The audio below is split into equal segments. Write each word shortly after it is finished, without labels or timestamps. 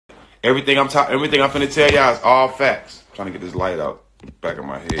Everything I'm finna tell y'all is all facts. I'm trying to get this light out the back of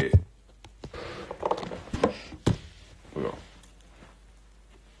my head.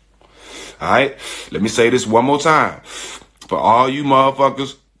 All right, let me say this one more time. For all you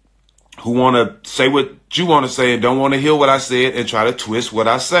motherfuckers who want to say what you want to say and don't want to hear what I said and try to twist what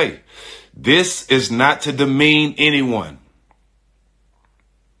I say. This is not to demean anyone.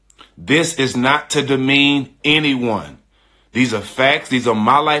 This is not to demean anyone. These are facts. These are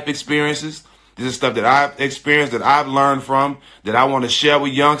my life experiences. This is stuff that I've experienced, that I've learned from, that I want to share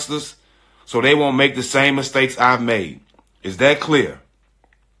with youngsters so they won't make the same mistakes I've made. Is that clear?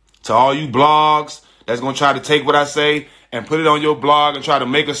 To all you blogs that's going to try to take what I say and put it on your blog and try to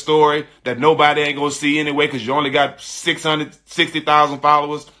make a story that nobody ain't going to see anyway because you only got 660,000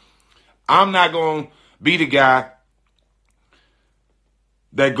 followers. I'm not going to be the guy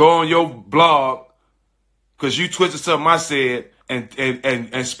that go on your blog because you twisted something I said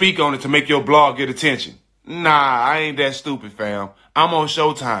and speak on it to make your blog get attention. Nah, I ain't that stupid, fam. I'm on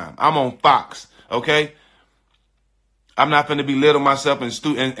Showtime. I'm on Fox, okay? I'm not finna belittle myself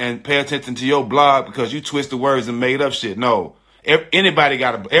and pay attention to your blog because you twisted words and made up shit. No, everybody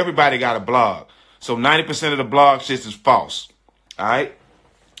got a blog. So 90% of the blog shit is false. All right.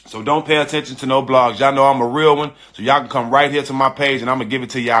 So don't pay attention to no blogs. Y'all know I'm a real one. So y'all can come right here to my page and I'm gonna give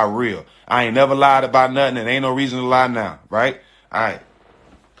it to y'all real. I ain't never lied about nothing and ain't no reason to lie now. Right. All right.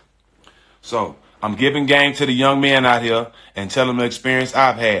 So I'm giving game to the young men out here and telling them the experience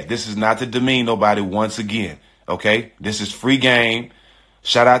I've had. This is not to demean nobody once again. Okay, this is free game.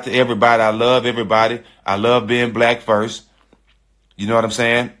 Shout out to everybody. I love everybody. I love being black first. You know what I'm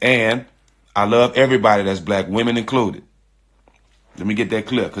saying? And I love everybody that's black, women included. Let me get that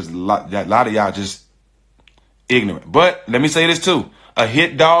clear because a lot of y'all just ignorant. But let me say this too. A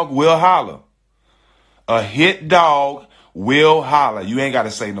hit dog will holler. A hit dog will holler. You ain't got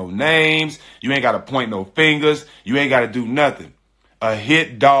to say no names. You ain't got to point no fingers. You ain't got to do nothing. A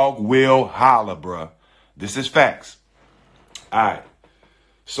hit dog will holler, bruh. This is facts. All right.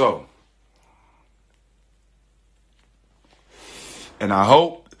 So, and I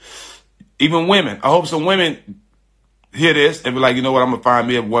hope even women, I hope some women hear this and be like, you know what, I'm going to find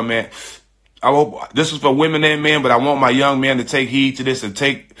me a one man. I hope this is for women and men, but I want my young men to take heed to this and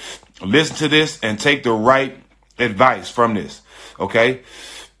listen to this and take the right advice from this. Okay.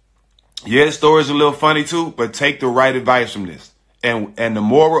 Yeah, the story is a little funny too, but take the right advice from this. And the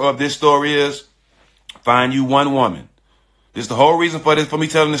moral of this story is, find you one woman. This is the whole reason for me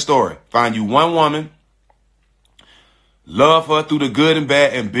telling the story. Find you one woman, love her through the good and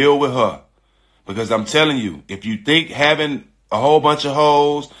bad, and build with her. Because I'm telling you, if you think having a whole bunch of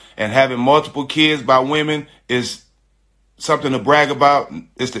hoes and having multiple kids by women is something to brag about,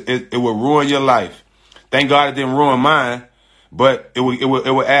 it will ruin your life. Thank God it didn't ruin mine, but it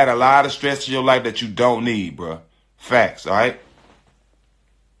will add a lot of stress to your life that you don't need, bro. Facts, all right?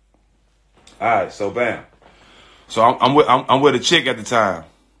 All right, so bam. So I'm with a chick at the time.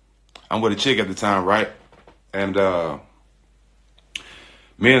 Right? And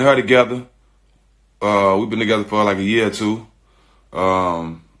me and her together. We've been together for like a year or two.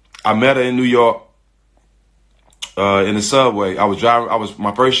 I met her in New York. In the subway. I was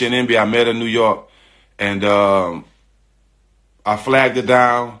my first year in NBA. I met her in New York, and I flagged her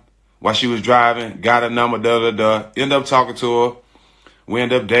down while she was driving. Got her number. Ended up talking to her. We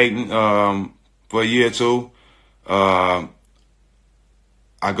ended up dating for a year or two. I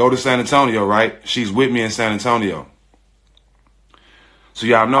go to San Antonio, right? She's with me in San Antonio. So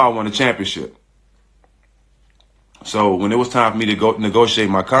y'all know I won a championship. So when it was time for me to go negotiate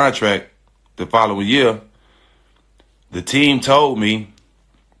my contract the following year, the team told me,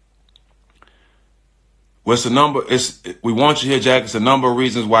 what's the number? We want you here, Jack. It's a number of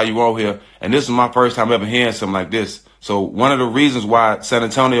reasons why you are here. And this is my first time ever hearing something like this. So one of the reasons why San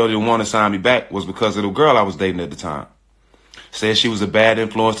Antonio didn't want to sign me back was because of the girl I was dating at the time. Said she was a bad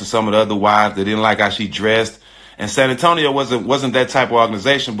influence to some of the other wives. They didn't like how she dressed. And San Antonio wasn't that type of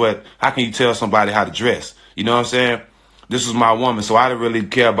organization, but how can you tell somebody how to dress? You know what I'm saying? This was my woman, so I didn't really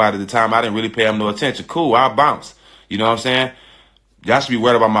care about it at the time. I didn't really pay him no attention. Cool, I'll bounce. You know what I'm saying? Y'all should be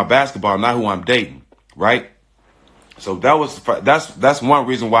worried about my basketball, not who I'm dating, right? So that's one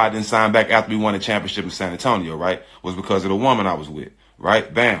reason why I didn't sign back after we won the championship in San Antonio, right? Was because of the woman I was with,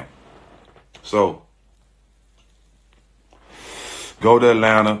 right? Bam. So go to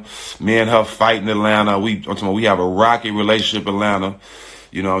Atlanta. Me and her fight in Atlanta. We have a rocky relationship in Atlanta.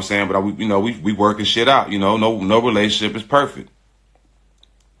 You know what I'm saying? But we working shit out. You know, no relationship is perfect.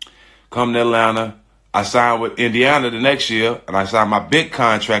 Come to Atlanta. I signed with Indiana the next year, and I signed my big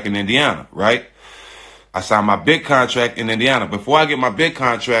contract in Indiana, right? I signed my big contract in Indiana. Before I get my big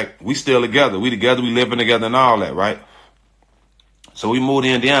contract, we still together. We together, we living together and all that, right? So we moved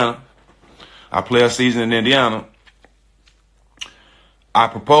to Indiana. I play a season in Indiana. I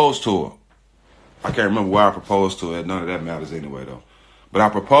proposed to her. I can't remember where I proposed to her. None of that matters anyway, though. But I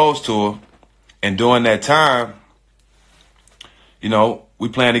proposed to her, and during that time, you know, we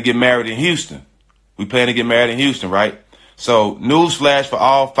plan to get married in Houston. We plan to get married in Houston, right? So, newsflash for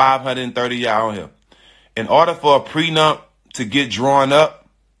all 530 y'all on here. In order for a prenup to get drawn up,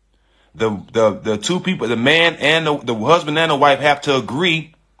 the two people, the man and the husband and the wife, have to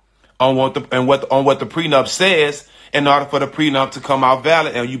agree on what the prenup says in order for the prenup to come out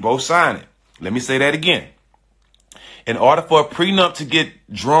valid, and you both sign it. Let me say that again. In order for a prenup to get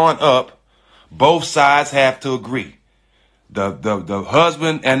drawn up, both sides have to agree. The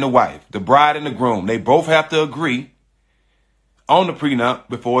husband and the wife, the bride and the groom, they both have to agree on the prenup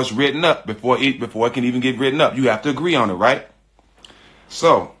before it's written up, before it can even get written up. You have to agree on it, right?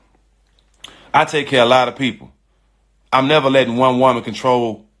 So, I take care of a lot of people. I'm never letting one woman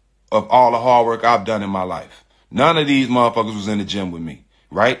control of all the hard work I've done in my life. None of these motherfuckers was in the gym with me,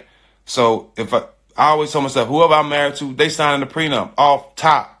 right? So, if I always tell myself, whoever I'm married to, they signing the prenup off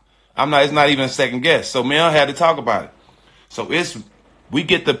top. It's not even a second guess. So, me and her had to talk about it. So, we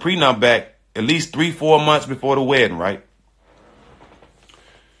get the prenup back at least 3-4 months before the wedding, right?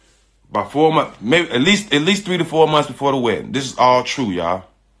 By 4 months, maybe at least 3 to 4 months before the wedding. This is all true, y'all.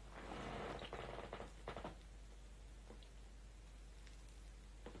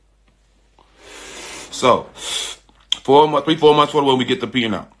 So, 4 months before the wedding, we get the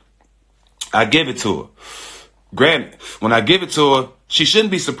prenup. I give it to her. Granted, when I give it to her, she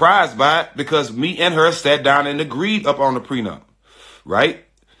shouldn't be surprised by it because me and her sat down and agreed up on the prenup, right?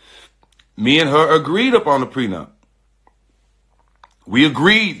 Me and her agreed up on the prenup. We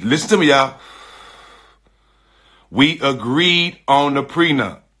agreed. Listen to me, y'all. We agreed on the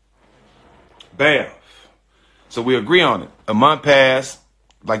prenup. Bam. So we agree on it. A month passed,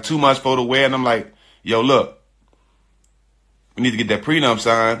 like 2 months before the wedding. I'm like, yo, look, we need to get that prenup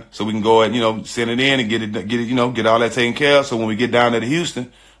signed so we can go and, send it in and get all that taken care of. So when we get down there to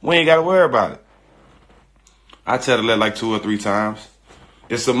Houston, we ain't got to worry about it. I tell her that like 2 or 3 times.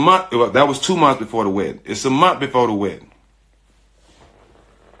 It's a month. That was 2 months before the wedding. It's a month before the wedding.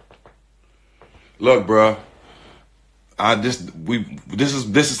 Look, bro, this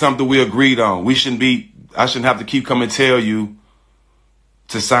is something we agreed on. I shouldn't have to keep coming and tell you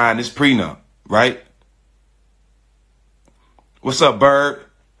to sign this prenup, right? What's up, Bird?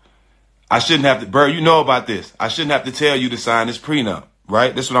 Bird, you know about this. I shouldn't have to tell you to sign this prenup,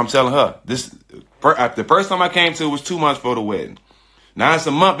 right? This is what I'm telling her. The first time I came to it was 2 months before the wedding. Now it's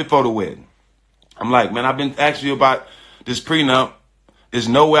a month before the wedding. I'm like, man, I've been asking you about this prenup. There's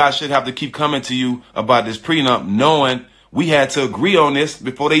no way I should have to keep coming to you about this prenup knowing we had to agree on this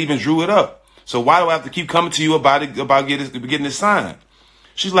before they even drew it up. So why do I have to keep coming to you about it, about getting it signed?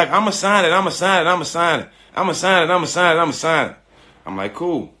 She's like, I'm going to sign it. I'm going to sign it. I'm going to sign it. I'm going to sign it. I'm going to sign it. I'm going to sign it. I'm like,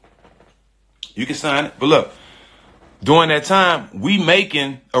 cool. You can sign it. But look, during that time, we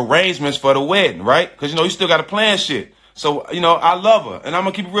making arrangements for the wedding, right? Because, you still got to plan shit. So, I love her. And I'm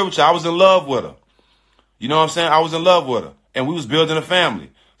going to keep it real with you. I was in love with her. You know what I'm saying? I was in love with her. And we was building a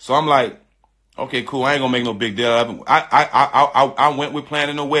family. So I'm like, okay, cool. I ain't gonna make no big deal of it. I went with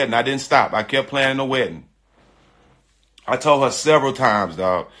planning the wedding. I didn't stop. I kept planning the wedding. I told her several times,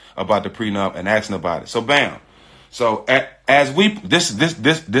 dog, about the prenup and asking about it. So bam. So this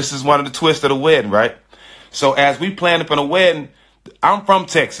is one of the twists of the wedding, right? So as we planned for the wedding, I'm from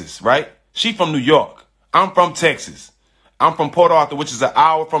Texas, right? She from New York. I'm from Texas. I'm from Port Arthur, which is an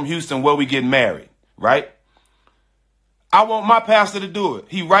hour from Houston where we get married, right? I want my pastor to do it.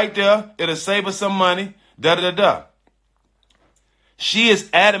 He right there. It'll save us some money. Da-da-da-da. She is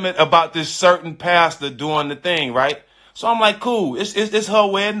adamant about this certain pastor doing the thing, right? So I'm like, cool. It's her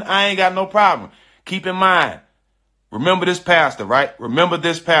wedding. I ain't got no problem. Keep in mind, remember this pastor, right? Remember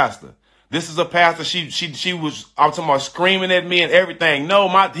this pastor. This is a pastor. She was, I'm talking about screaming at me and everything. No,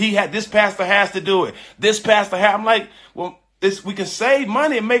 this pastor has to do it. This pastor I'm like, well, we can save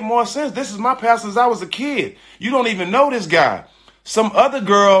money and make more sense. This is my pastor since I was a kid. You don't even know this guy. Some other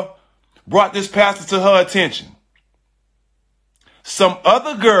girl brought this pastor to her attention. Some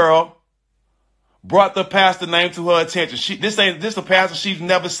other girl brought the pastor name to her attention. This is a pastor she's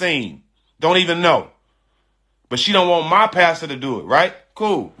never seen. Don't even know. But she don't want my pastor to do it, right?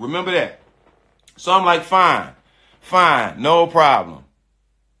 Cool. Remember that. So I'm like, fine, no problem.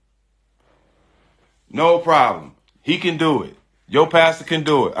 No problem. He can do it. Your pastor can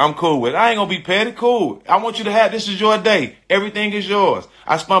do it. I'm cool with it. I ain't gonna be petty. Cool. I want you to have, this is your day. Everything is yours.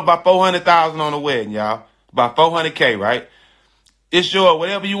 I spent about $400,000 on the wedding, y'all. About $400K, right? It's yours.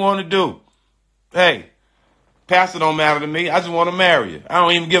 Whatever you want to do. Hey, pastor don't matter to me. I just want to marry you. I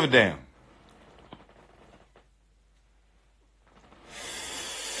don't even give a damn.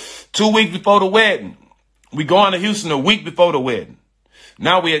 2 weeks before the wedding. We going to Houston a week before the wedding.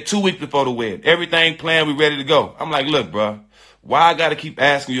 Now we at 2 weeks before the wedding. Everything planned. We ready to go. I'm like, look, bro. Why I got to keep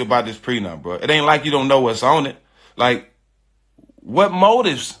asking you about this prenup, bro? It ain't like you don't know what's on it. Like, what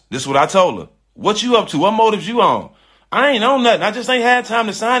motives? This is what I told her. What you up to? What motives you on? I ain't on nothing. I just ain't had time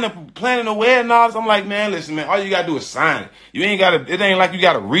to sign up, planning a wedding and all this. I'm like, man, listen, man, all you got to do is sign it. You ain't got to, it ain't like you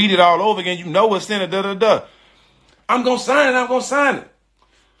got to read it all over again. You know what's in it, da-da-da. I'm going to sign it. I'm going to sign it.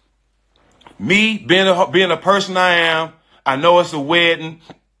 Me, being a person I am, I know it's a wedding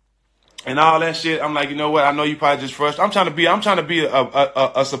and all that shit. I'm like, you know what? I know you probably just frustrated. I'm trying to be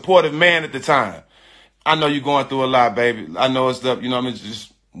a supportive man at the time. I know you're going through a lot, baby. I know it's up. You know what I mean?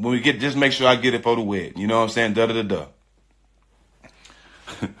 Just when we get, just make sure I get it for the wedding. You know what I'm saying? Da-da-da-da.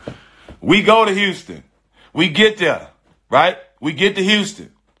 We go to Houston. We get there, right? We get to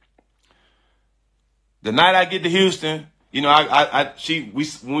Houston. The night I get to Houston, you know,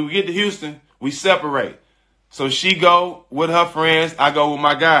 when we get to Houston, we separate. So she go with her friends. I go with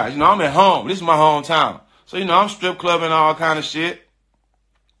my guys. You know, I'm at home. This is my hometown. So, you know, I'm strip clubbing, all kind of shit.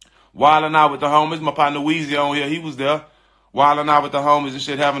 Wilding out with the homies. My partner Weezy on here, he was there. Wilding out with the homies and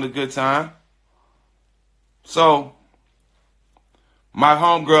shit, having a good time. So, my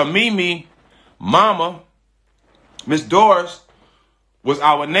homegirl, Mimi, Mama, Miss Doris, was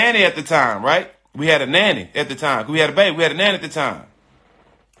our nanny at the time, right? We had a nanny at the time. We had a baby. We had a nanny at the time.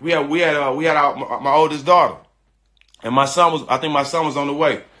 We had my oldest daughter, and I think my son was on the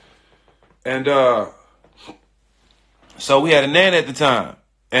way, and so we had a nanny at the time,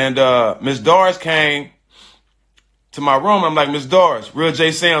 and Miss Doris came to my room. I'm like, Miss Doris, Real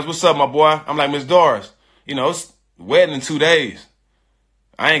J Sam's, what's up, my boy? I'm like, Miss Doris, you know, it's wedding in 2 days.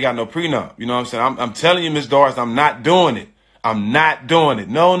 I ain't got no prenup. You know what I'm saying? I'm telling you, Miss Doris, I'm not doing it. I'm not doing it.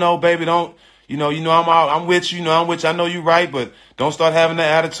 No, baby, don't. You know, I'm with you. You know, I'm with you. I know you're right, but don't start having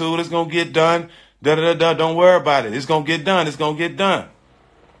that attitude. It's going to get done. Da-da-da-da. Don't worry about it. It's going to get done. It's going to get done.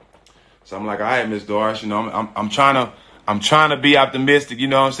 So I'm like, all right, Miss Doris, you know, I'm trying to be optimistic, you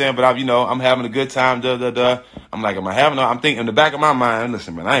know what I'm saying? But I'm having a good time. Da-da-da. I'm like, I'm thinking in the back of my mind,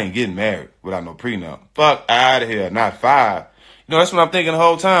 listen, man, I ain't getting married without no prenup. Fuck out of here. Not 5. You know, that's what I'm thinking the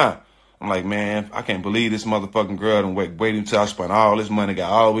whole time. I'm like, man, I can't believe this motherfucking girl done waiting until I spent all this money, got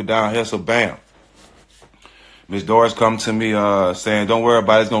all the way down here, so bam. Miss Doris come to me saying, don't worry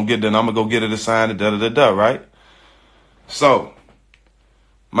about it, it's going to get done. I'm going to go get her to sign it, da-da-da-da, right? So,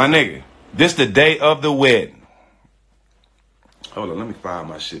 my nigga, this the day of the wedding. Hold on, let me file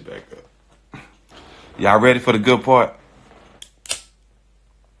my shit back up. Y'all ready for the good part?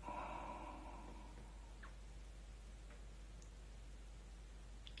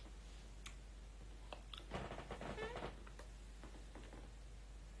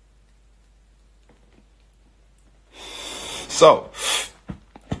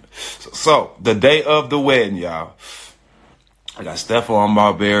 So the day of the wedding, y'all. I got Stephon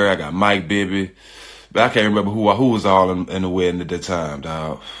Marbury, I got Mike Bibby, but I can't remember who was all in the wedding at that time,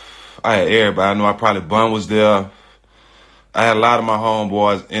 dog. I had everybody. I know probably Bun was there. I had a lot of my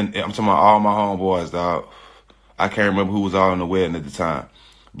homeboys, and I'm talking about all my homeboys, dog. I can't remember who was all in the wedding at the time,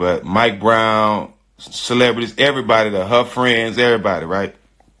 but Mike Brown, celebrities, everybody, her friends, everybody, right?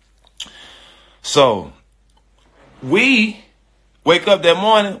 So we wake up that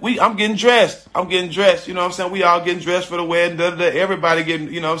morning, I'm getting dressed. You know what I'm saying? We all getting dressed for the wedding. Everybody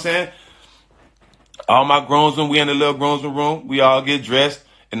getting, you know what I'm saying? All my groomsmen, we in the little groomsmen room. We all get dressed.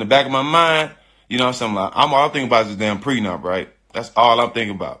 In the back of my mind, you know what I'm saying? I'm all thinking about is this damn prenup, right? That's all I'm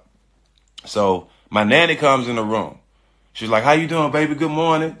thinking about. So my nanny comes in the room. She's like, how you doing, baby? Good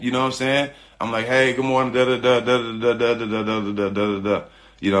morning. You know what I'm saying? I'm like, hey, good morning. Da da da da da da da da da da da da.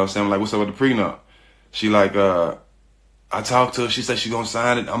 You know what I'm saying? I'm like, what's up with the prenup? She like, I talked to her. She said she gonna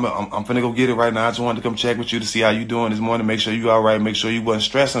sign it. I'm finna go get it right now. I just wanted to come check with you to see how you doing this morning. Make sure you all right. Make sure you wasn't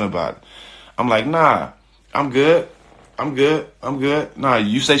stressing about it. I'm like, nah, I'm good. Nah,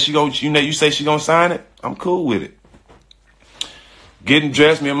 you say she gonna sign it. I'm cool with it. Getting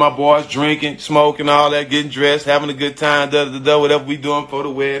dressed, me and my boys drinking, smoking, all that. Getting dressed, having a good time. Whatever we doing for the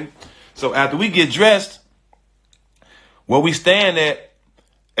wedding. So after we get dressed, where we staying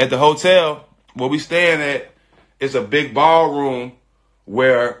at the hotel, where we staying at. It's a big ballroom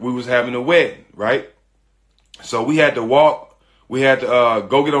where we was having a wedding, right? So we had to walk. We had to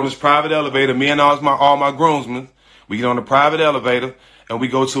go get on this private elevator. Me and all my groomsmen. We get on the private elevator and we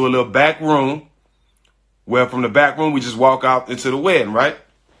go to a little back room where from the back room, we just walk out into the wedding, right?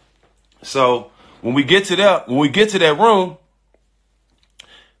 So when we get to that room,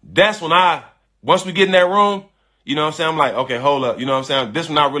 that's when once we get in that room, you know what I'm saying? I'm like, okay, hold up. You know what I'm saying? This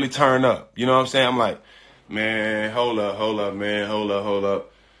one I really turn up. You know what I'm saying? I'm like, man, hold up, man. Hold up.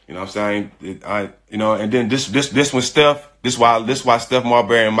 You know what I'm saying? And then this one, Steph, this why Steph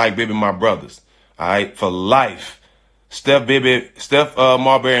Marbury and Mike Bibby my brothers. All right, for life. Steph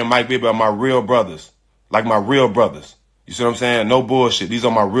Marbury and Mike Bibby are my real brothers. Like my real brothers. You see what I'm saying? No bullshit. These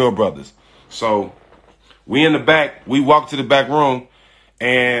are my real brothers. So we in the back, we walk to the back room,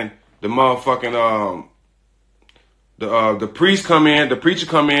 and the motherfucking the priest come in, the preacher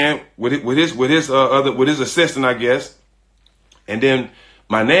come in with his assistant, I guess. And then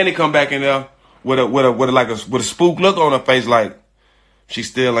my nanny come back in there with a spook look on her face, like she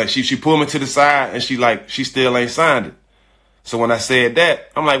still like she pulled me to the side and she still ain't signed it. So when I said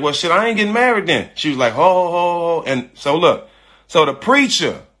that, I'm like, well, shit, I ain't getting married then. She was like, ho. And so look, so the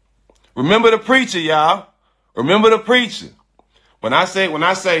preacher, remember the preacher, y'all. Remember the preacher. When I say,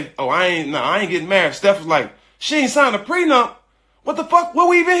 oh, I ain't getting married. Steph was like, she ain't signed a prenup. What the fuck? What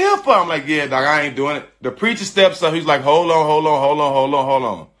we even here for? I'm like, yeah, dog, I ain't doing it. The preacher steps up. He's like, hold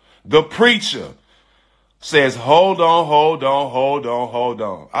on. The preacher says, hold on.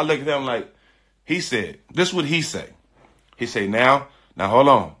 I look at him like, he said, this is what he say. He say, now hold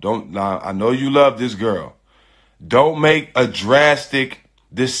on. I know you love this girl. Don't make a drastic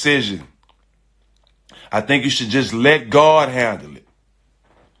decision. I think you should just let God handle it.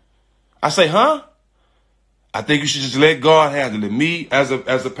 I say, huh? I think you should just let God handle it. Me, as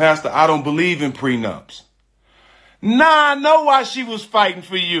a pastor, I don't believe in prenups. Nah, I know why she was fighting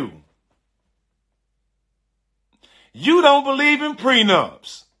for you. You don't believe in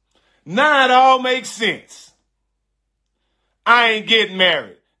prenups. Nah, it all makes sense. I ain't getting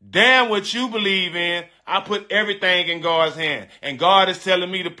married. Damn what you believe in. I put everything in God's hand. And God is telling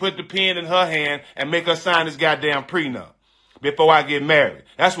me to put the pen in her hand and make her sign this goddamn prenup before I get married.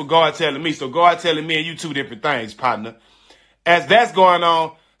 That's what God's telling me. So God telling me and you two different things, partner. As that's going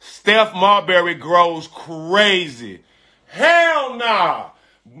on, Steph Marbury grows crazy. Hell nah.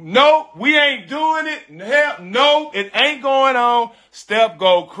 No, we ain't doing it. Hell no, it ain't going on. Steph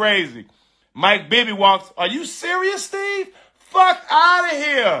go crazy. Mike Bibby walks. Are you serious, Steve? Fuck out of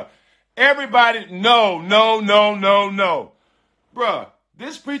here. Everybody, no. Bruh,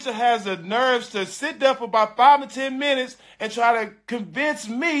 this preacher has the nerves to sit there for about 5 to 10 minutes and try to convince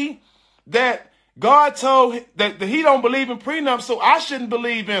me that God told that he don't believe in prenups, so I shouldn't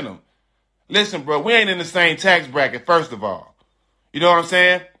believe in them. Listen, bro, we ain't in the same tax bracket, first of all. You know what I'm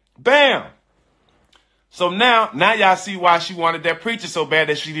saying? Bam. So now y'all see why she wanted that preacher so bad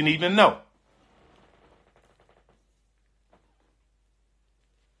that she didn't even know.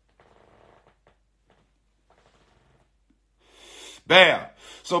 Bam.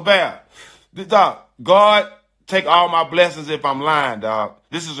 So bam. Dog, God take all my blessings if I'm lying, dog.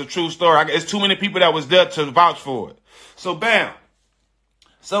 This is a true story. It's too many people that was there to vouch for it. So bam.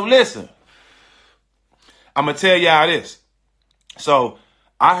 So listen. I'm going to tell y'all this. So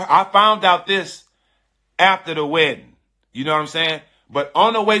I found out this after the wedding. You know what I'm saying? But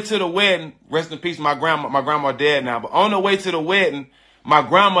on the way to the wedding, rest in peace, my grandma dead now. But on the way to the wedding, my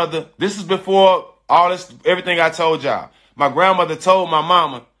grandmother, this is before everything I told y'all. My grandmother told my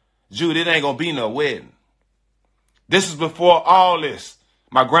mama, Jude, it ain't going to be no wedding. This is before all this.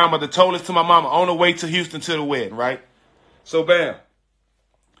 My grandmother told this to my mama on the way to Houston to the wedding, right? So, bam.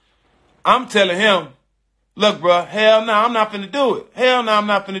 I'm telling him, look, bro, hell no, I'm not finna do it. Hell no, I'm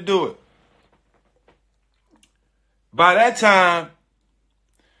not finna do it. By that time,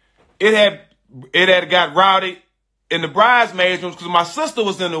 it had got rowdy in the bridesmaids' rooms because my sister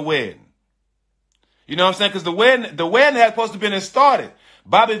was in the wedding. You know what I'm saying? Because the wedding had supposed to been started.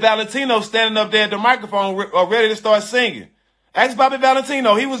 Bobby Valentino standing up there at the microphone ready to start singing. Ask Bobby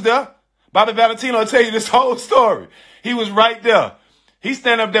Valentino. He was there. Bobby Valentino will tell you this whole story. He was right there. He's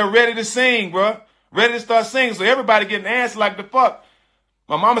standing up there ready to sing, bro. Ready to start singing. So everybody getting answered like the fuck.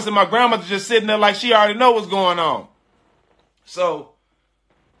 My mama said my grandmother just sitting there like she already know what's going on. So,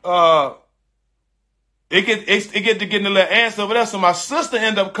 it get to getting a little answer over there. So my sister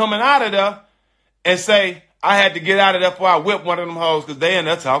ended up coming out of there and say, I had to get out of there before I whipped one of them hoes because they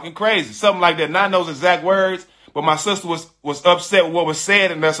ended up talking crazy. Something like that. Not those exact words, but my sister was upset with what was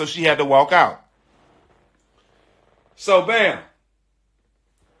said in there, so she had to walk out. So, bam.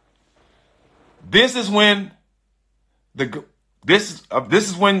 This is when this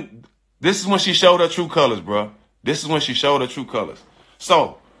is when she showed her true colors, bro. This is when she showed her true colors.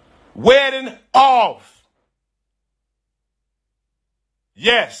 So, wedding off.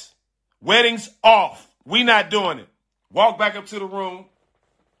 Yes. Weddings off. We not doing it. Walk back up to the room.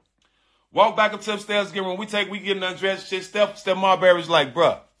 Walk back up to upstairs, get room. We getting undressed, shit. Steph Marbury's like,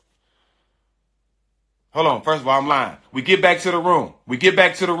 bruh. Hold on. First of all, I'm lying. We get back to the room.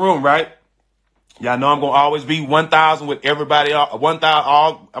 Right? Y'all know I'm going to always be 1,000 with everybody. 1,000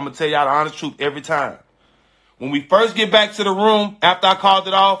 all. I'm going to tell y'all the honest truth every time. When we first get back to the room, after I called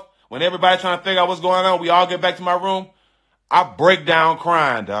it off, when everybody trying to figure out what's going on, we all get back to my room, I break down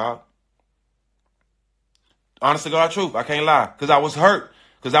crying, dog. Honest to God truth. I can't lie. Because I was hurt.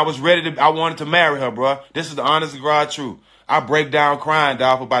 Because I was I wanted to marry her, bro. This is the honest to God truth. I break down crying,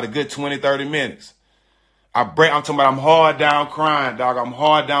 dog, for about a good 20, 30 minutes. I'm talking about I'm hard down crying, dog. I'm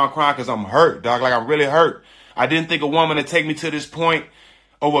hard down crying because I'm hurt, dog. Like, I'm really hurt. I didn't think a woman would take me to this point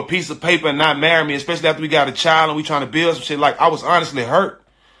over a piece of paper and not marry me, especially after we got a child and we trying to build some shit. Like, I was honestly hurt.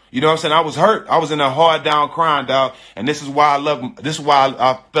 You know what I'm saying? I was hurt. I was in a hard down crying, dog. And this is why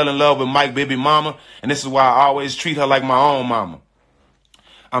I fell in love with Mike baby mama. And this is why I always treat her like my own mama.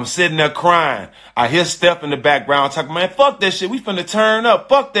 I'm sitting there crying. I hear Steph in the background talking, man, fuck that shit. We finna turn up.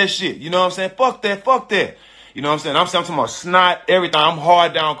 Fuck that shit. You know what I'm saying? Fuck that. You know what I'm saying? I'm talking about snot, everything. I'm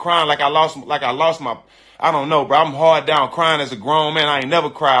hard down crying like I lost my, I don't know, bro. I'm hard down crying as a grown man. I ain't never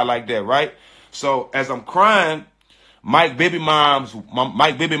cried like that, right? So as I'm crying, Mike baby mom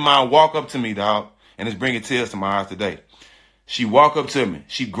walk up to me, dog, and it's bringing tears to my eyes today. She walk up to me.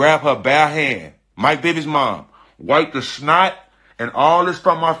 She grabbed her bare hand, Mike baby's mom, wiped the snot and all this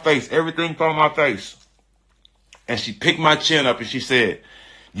from my face, everything from my face. And she picked my chin up and she said,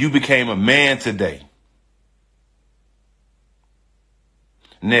 you became a man today.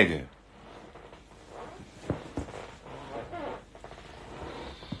 Nigga.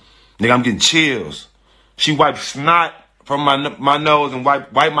 Nigga, I'm getting chills. She wiped snot from my nose and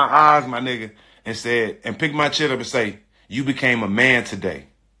wiped my eyes, my nigga, and said, and picked my chin up and say, you became a man today.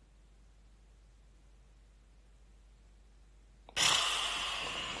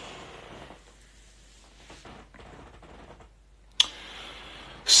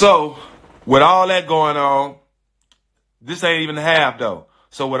 So, with all that going on, this ain't even the half, though.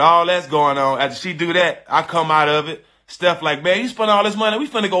 So, with all that's going on, after she do that, I come out of it. Steph like, man, you spend all this money. We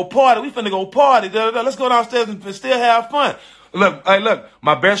finna go party. Let's go downstairs and still have fun. Look, hey, look,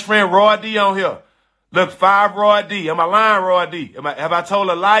 my best friend, Roy D, on here. Look, 5 Roy D. Am I lying, Roy D? Have I told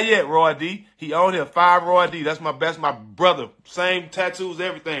a lie yet, Roy D? He on here, 5 Roy D. That's my brother. Same tattoos,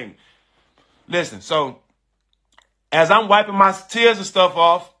 everything. Listen, so, as I'm wiping my tears and stuff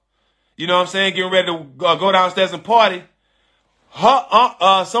off, you know what I'm saying, getting ready to go downstairs and party,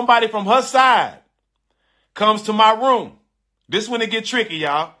 somebody from her side comes to my room. This is when it get tricky,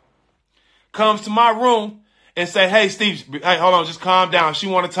 y'all. Comes to my room and say, hey, Steve, hey, hold on, just calm down. She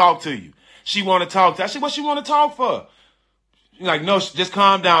want to talk to you. I said, what she want to talk for? You're like, no, just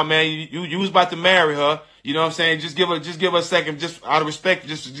calm down, man. You was about to marry her. You know what I'm saying? Just give her a second, just out of respect.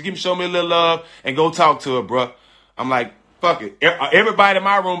 Just show me a little love and go talk to her, bro. I'm like, fuck it. Everybody in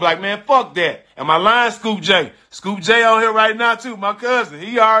my room be like, man, fuck that. And my line, Scoop J. Scoop J on here right now, too. My cousin.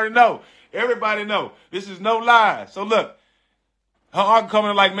 He already know. Everybody know. This is no lie. So, look. Her uncle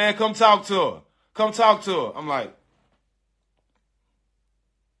coming like, man, come talk to her. Come talk to her. I'm like,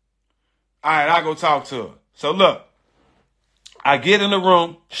 all right, I'll go talk to her. So, look. I get in the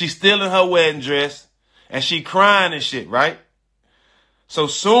room. She's still in her wedding dress. And she crying and shit, right? So,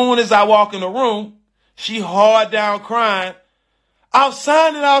 soon as I walk in the room, she hard down crying. I'll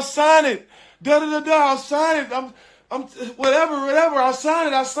sign it. Da-da-da-da, I'll sign it. I'm whatever, I'll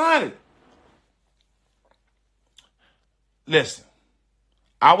sign it. Listen,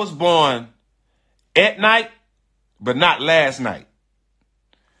 I was born at night, but not last night.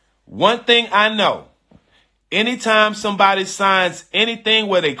 One thing I know, anytime somebody signs anything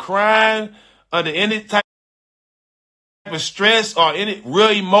where they crying under any type of stress or any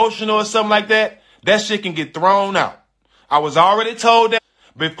real emotional or something like that, that shit can get thrown out. I was already told that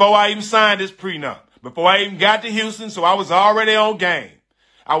before I even signed this prenup. Before I even got to Houston, so I was already on game.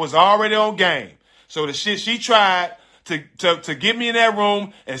 So the shit she tried to get me in that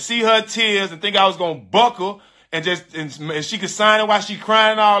room and see her tears and think I was gonna buckle and she could sign it while she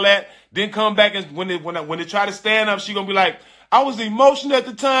crying and all that. Then come back and when they try to stand up, she gonna be like, I was emotional at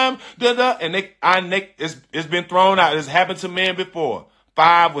the time, and it's been thrown out. It's happened to men before.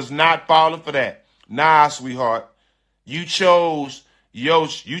 5 was not falling for that. Nah, sweetheart. You chose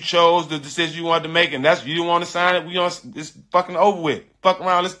the decision you wanted to make, and you didn't want to sign it. It's fucking over with. Fuck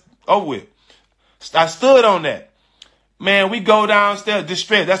around, it's over with. I stood on that. Man, we go downstairs,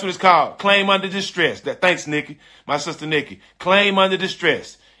 distress. That's what it's called. Claim under distress. Thanks, Nikki. My sister Nikki. Claim under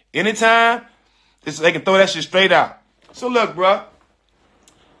distress. Anytime, they can throw that shit straight out. So look, bruh.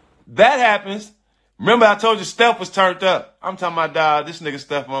 That happens. Remember I told you Steph was turned up. I'm talking about, dog, this nigga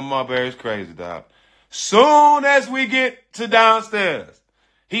Steph on Marbury is crazy, dog. Soon as we get to downstairs,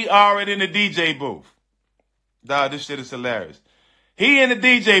 he already in the DJ booth. Dog, this shit is hilarious. He in the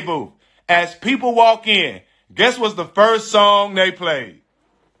DJ booth. As people walk in, guess what's the first song they played?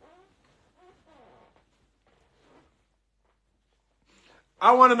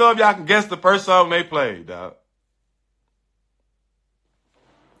 I want to know if y'all can guess the first song they played, dog.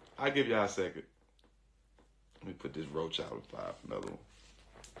 I'll give y'all a second. Let me put this roach out and fire for another one.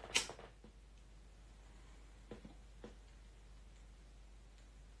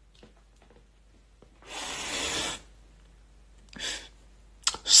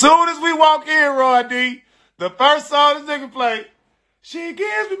 Soon as we walk in, Roy D, the first song this nigga play, she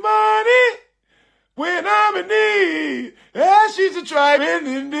gives me money when I'm in need. Yeah, she's a tribe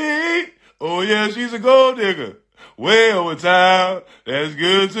indeed. Oh yeah, she's a gold digger. Way over town. That's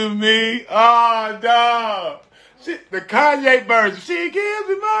good to me. Oh, dog. The Kanye version. She gives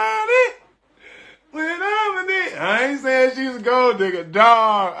me money when I'm in need. I ain't saying she's a gold digger.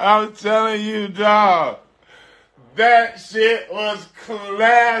 Dog, I'm telling you, dog. That shit was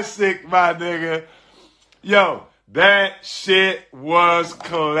classic, my nigga. Yo, that shit was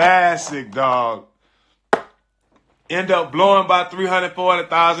classic, dog. End up blowing by 300,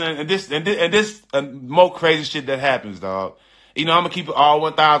 400,000, and this more crazy shit that happens, dog. You know, I'm gonna keep it all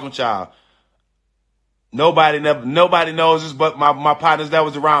 1,000 with y'all. Nobody knows this but my partners that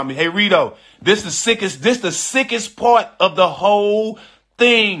was around me. Hey Rito, this the sickest part of the whole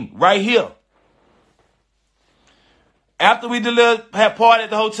thing right here. After we had party at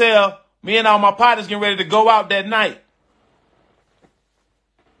the hotel, me and all my partners getting ready to go out that night.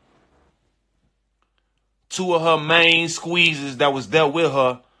 Two of her main squeezes that was there with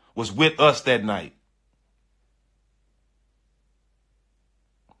her was with us that night.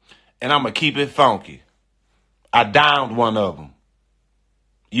 And I'm going to keep it funky. I downed one of them.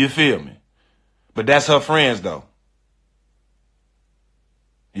 You feel me? But that's her friends, though.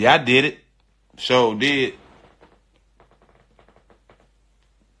 Yeah, I did it. Sure did.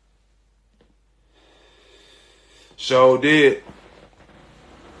 Sure did.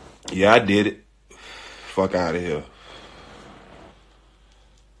 Yeah, I did it. Fuck out of here.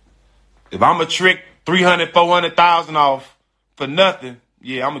 If I'm going to trick 300, 400,000 off for nothing,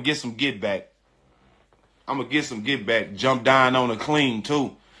 yeah, I'm going to get some get back. I'm going to get some get back. Jump down on a clean,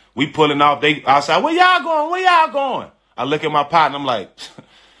 too. We pulling off. They outside. Where y'all going? Where y'all going? I look at my partner. I'm like,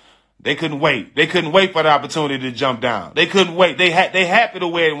 they couldn't wait. They couldn't wait for the opportunity to jump down. They couldn't wait. They happy the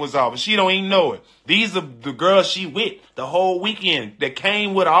wedding was off. She don't even know it. These are the girls she with the whole weekend that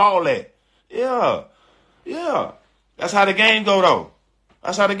came with all that. Yeah. Yeah. That's how the game go, though.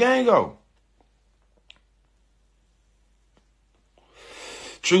 That's how the game go.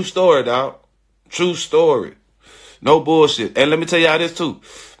 True story, dog. True story. No bullshit. And let me tell y'all this, too.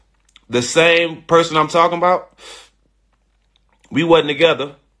 The same person I'm talking about, we wasn't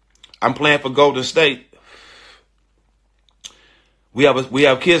together. I'm playing for Golden State. We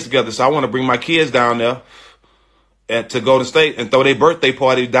have kids together, so I want to bring my kids down there to Golden State and throw their birthday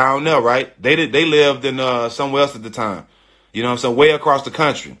party down there, right? They lived in somewhere else at the time. You know what I'm saying? Way across the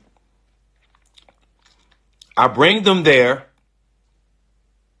country. I bring them there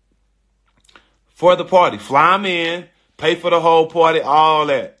for the party. Fly them in, pay for the whole party, all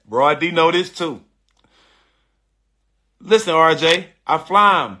that. Bro, I do know this too. Listen, RJ, I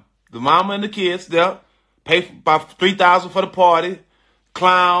fly them. The mama and the kids there, pay for about $3,000 for the party,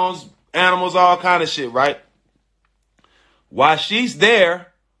 clowns, animals, all kind of shit, right? While she's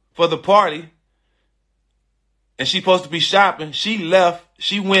there for the party and she's supposed to be shopping, she left.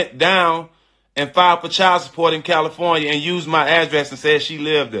 She went down and filed for child support in California and used my address and said she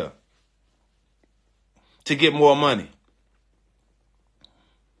lived there to get more money.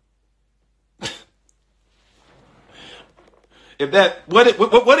 If that, what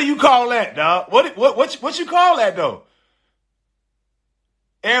do you call that, dog? What you call that, though?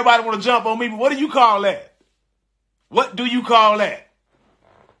 Everybody want to jump on me, but what do you call that? What do you call that?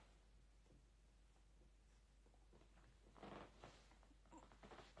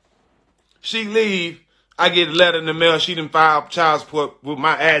 She leave, I get a letter in the mail. She didn't file child support with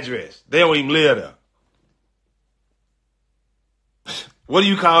my address. They don't even live there. What do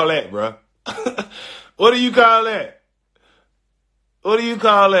you call that, bro? What do you call that? What do you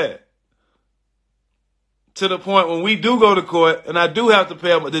call that? To the point when we do go to court and I do have to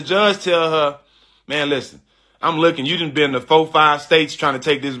pay, but the judge tell her, man, listen, I'm looking. You done been to 4, 5 states trying to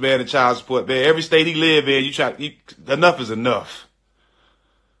take this man to child support. Man, every state he live in, enough is enough.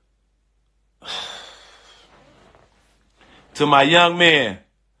 To my young man,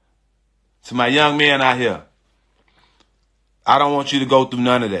 To my young men out here, I don't want you to go through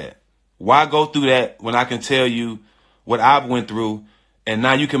none of that. Why go through that when I can tell you what I've went through, and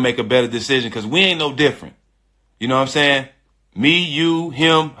now you can make a better decision, because we ain't no different. You know what I'm saying? Me, you,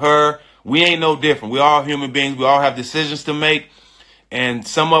 him, her, we ain't no different. We all human beings. We all have decisions to make, and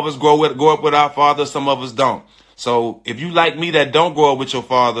some of us grow up with our father, some of us don't. So if you like me that don't grow up with your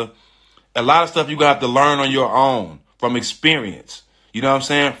father, a lot of stuff you're going to have to learn on your own from experience. You know what I'm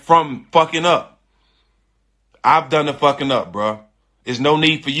saying? From fucking up. I've done the fucking up, bro. There's no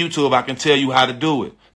need for you to if I can tell you how to do it.